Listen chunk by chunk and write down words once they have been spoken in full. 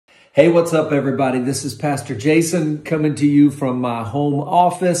Hey, what's up, everybody? This is Pastor Jason coming to you from my home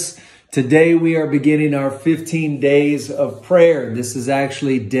office. Today, we are beginning our 15 days of prayer. This is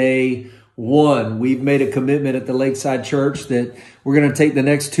actually day 1. We've made a commitment at the Lakeside Church that we're going to take the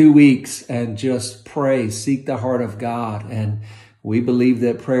next 2 weeks and just pray, seek the heart of God. And we believe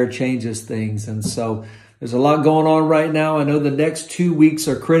that prayer changes things. And so there's a lot going on right now. I know the next 2 weeks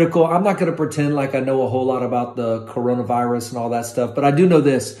are critical. I'm not going to pretend like I know a whole lot about the coronavirus and all that stuff, but I do know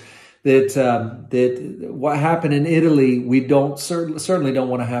this. That what happened in Italy, we certainly don't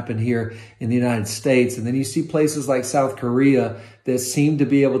want to happen here in the United States. And then you see places like South Korea that seem to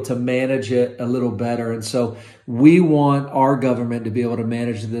be able to manage it a little better. And so we want our government to be able to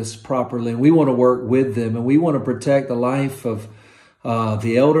manage this properly. And we want to work with them, and we want to protect the life of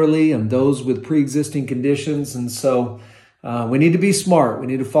the elderly and those with pre-existing conditions. And so we need to be smart. We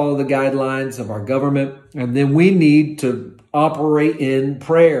need to follow the guidelines of our government. And then we need to operate in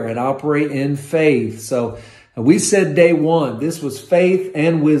prayer and operate in faith. So we said day 1, this was faith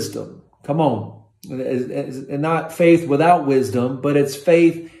and wisdom. Come on. And not faith without wisdom, but it's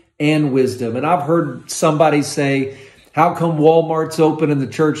faith and wisdom. And I've heard somebody say, how come Walmart's open and the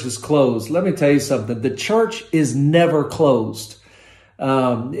church is closed? Let me tell you something. The church is never closed.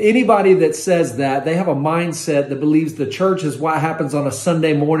 Anybody that says that, they have a mindset that believes the church is what happens on a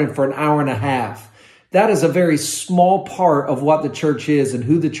Sunday morning for an hour and a half. That is a very small part of what the church is and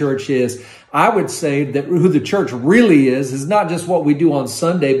who the church is. I would say that who the church really is not just what we do on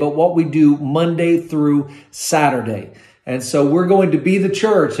Sunday, but what we do Monday through Saturday. And so we're going to be the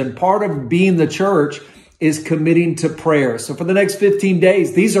church, and part of being the church is committing to prayer. So for the next 15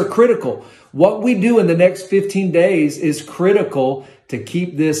 days, these are critical. What we do in the next 15 days is critical to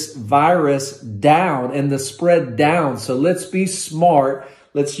keep this virus down and the spread down. So let's be smart.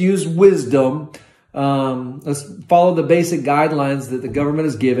 Let's use wisdom. Let's follow the basic guidelines that the government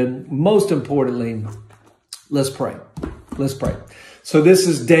has given. Most importantly, let's pray. Let's pray. So this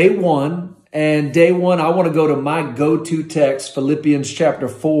is day 1. And day 1, I want to go to my go-to text, Philippians chapter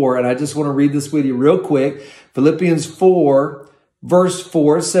 4. And I just want to read this with you real quick. Philippians 4, verse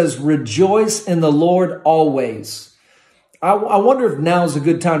 4 says, rejoice in the Lord always. I wonder if now is a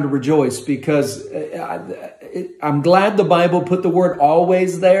good time to rejoice, because I'm glad the Bible put the word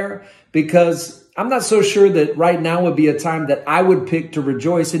always there, because I'm not so sure that right now would be a time that I would pick to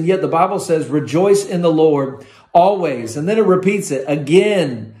rejoice. And yet the Bible says, rejoice in the Lord always. And then it repeats it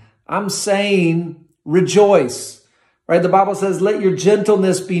again. I'm saying rejoice, right? The Bible says, let your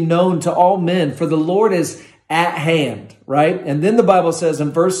gentleness be known to all men, for the Lord is at hand, right? And then the Bible says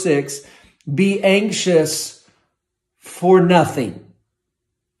in verse 6, be anxious for nothing.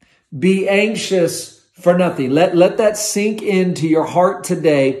 Be anxious for nothing. Let that sink into your heart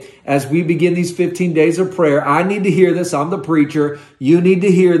today as we begin these 15 days of prayer. I need to hear this. I'm the preacher. You need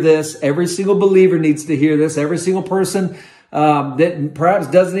to hear this. Every single believer needs to hear this. Every single person that perhaps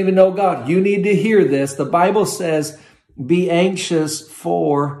doesn't even know God, you need to hear this. The Bible says, be anxious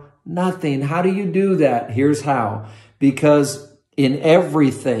for nothing. How do you do that? Here's how. Because in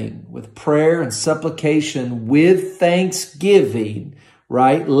everything, with prayer and supplication, with thanksgiving,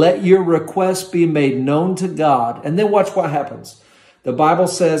 right? Let your requests be made known to God. And then watch what happens. The Bible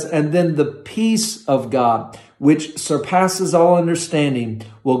says, and then the peace of God, which surpasses all understanding,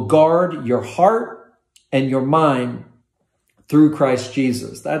 will guard your heart and your mind through Christ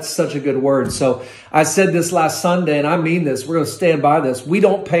Jesus. That's such a good word. So I said this last Sunday, and I mean this. We're going to stand by this. We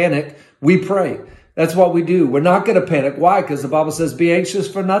don't panic. We pray. That's what we do. We're not going to panic. Why? Because the Bible says, be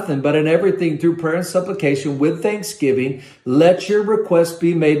anxious for nothing, but in everything through prayer and supplication with thanksgiving, let your requests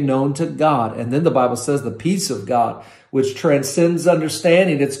be made known to God. And then the Bible says the peace of God, which transcends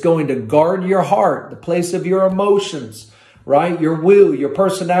understanding, it's going to guard your heart, the place of your emotions, right? Your will, your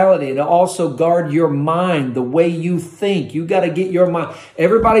personality, and also guard your mind, the way you think. You got to get your mind.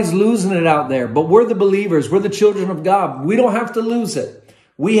 Everybody's losing it out there, but we're the believers. We're the children of God. We don't have to lose it.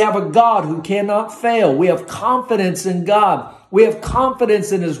 We have a God who cannot fail. We have confidence in God. We have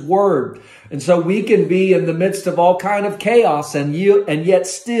confidence in His Word. And so we can be in the midst of all kind of chaos and yet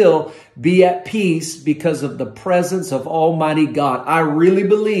still be at peace because of the presence of Almighty God. I really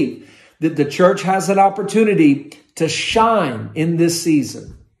believe that the church has an opportunity to shine in this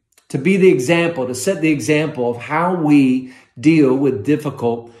season, to be the example, to set the example of how we deal with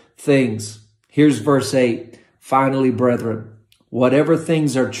difficult things. Here's verse 8. Finally, brethren, whatever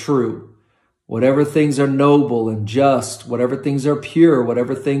things are true, whatever things are noble and just, whatever things are pure,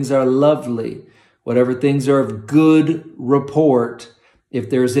 whatever things are lovely, whatever things are of good report, if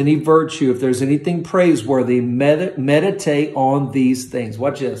there's any virtue, if there's anything praiseworthy, meditate on these things.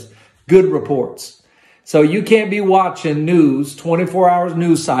 Watch this. Good reports. So you can't be watching news, 24 hours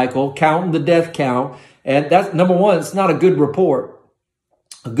news cycle, counting the death count. And that's number one, it's not a good report.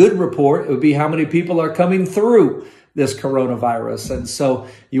 A good report, it would be how many people are coming through this coronavirus. And so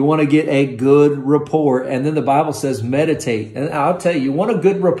you want to get a good report. And then the Bible says meditate. And I'll tell you, you want a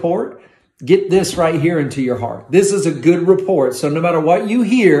good report? Get this right here into your heart. This is a good report. So no matter what you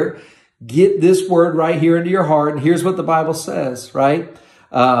hear, get this word right here into your heart. And here's what the Bible says, right?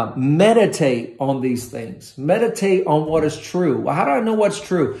 Meditate on these things. Meditate on what is true. Well, how do I know what's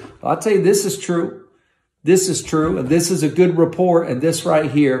true? Well, I'll tell you, this is true. This is true. And this is a good report. And this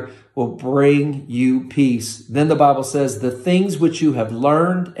right here will bring you peace. Then the Bible says, the things which you have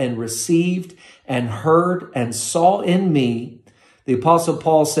learned and received and heard and saw in me, the Apostle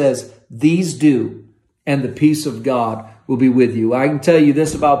Paul says, these do, and the peace of God will be with you. I can tell you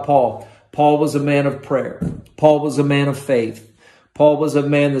this about Paul. Paul was a man of prayer. Paul was a man of faith. Paul was a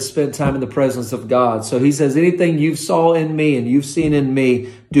man that spent time in the presence of God. So he says, anything you saw in me and you've seen in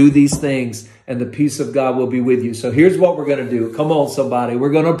me, do these things and the peace of God will be with you. So here's what we're going to do. Come on, somebody.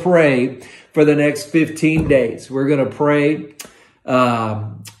 We're going to pray for the next 15 days. We're going to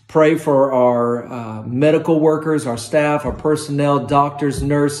pray for our medical workers, our staff, our personnel, doctors,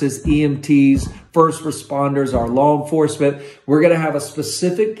 nurses, EMTs, first responders, our law enforcement. We're going to have a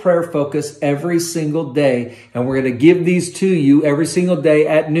specific prayer focus every single day. And we're going to give these to you every single day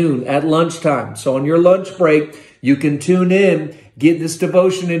at noon, at lunchtime. So on your lunch break, you can tune in, get this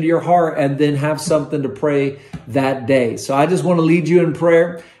devotion into your heart, and then have something to pray that day. So I just want to lead you in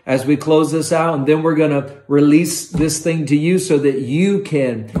prayer as we close this out, and then we're going to release this thing to you so that you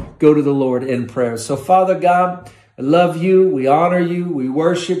can go to the Lord in prayer. So Father God, I love you. We honor you. We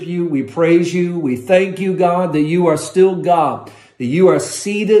worship you. We praise you. We thank you, God, that you are still God, that you are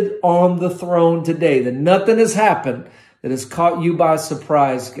seated on the throne today, that nothing has happened that has caught you by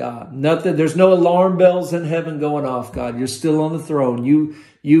surprise, God. Nothing. There's no alarm bells in heaven going off, God. You're still on the throne.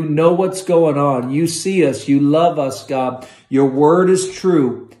 You know what's going on. You see us. You love us, God. Your word is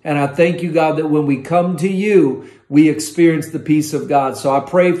true. And I thank you, God, that when we come to you, we experience the peace of God. So I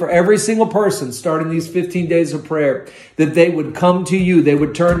pray for every single person starting these 15 days of prayer, that they would come to you, they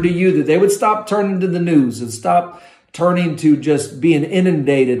would turn to you, that they would stop turning to the news and stop turning to just being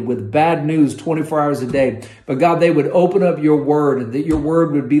inundated with bad news 24 hours a day. But God, they would open up your word, and that your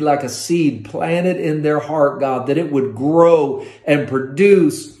word would be like a seed planted in their heart, God, that it would grow and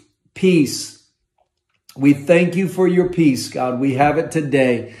produce peace. We thank you for your peace, God. We have it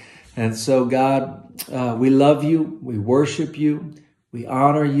today. And so, God, we love you. We worship you. We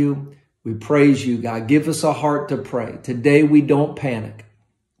honor you. We praise you, God. Give us a heart to pray. Today, we don't panic.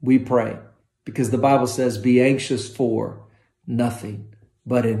 We pray. Because the Bible says, be anxious for nothing,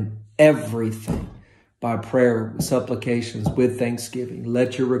 but in everything, by prayer, supplications, with thanksgiving,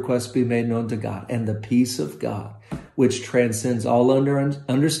 let your requests be made known to God. And the peace of God, which transcends all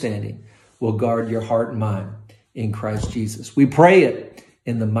understanding, will guard your heart and mind in Christ Jesus. We pray it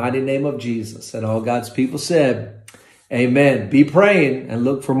in the mighty name of Jesus. And all God's people said, amen. Be praying and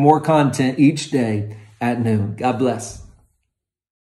look for more content each day at noon. God bless.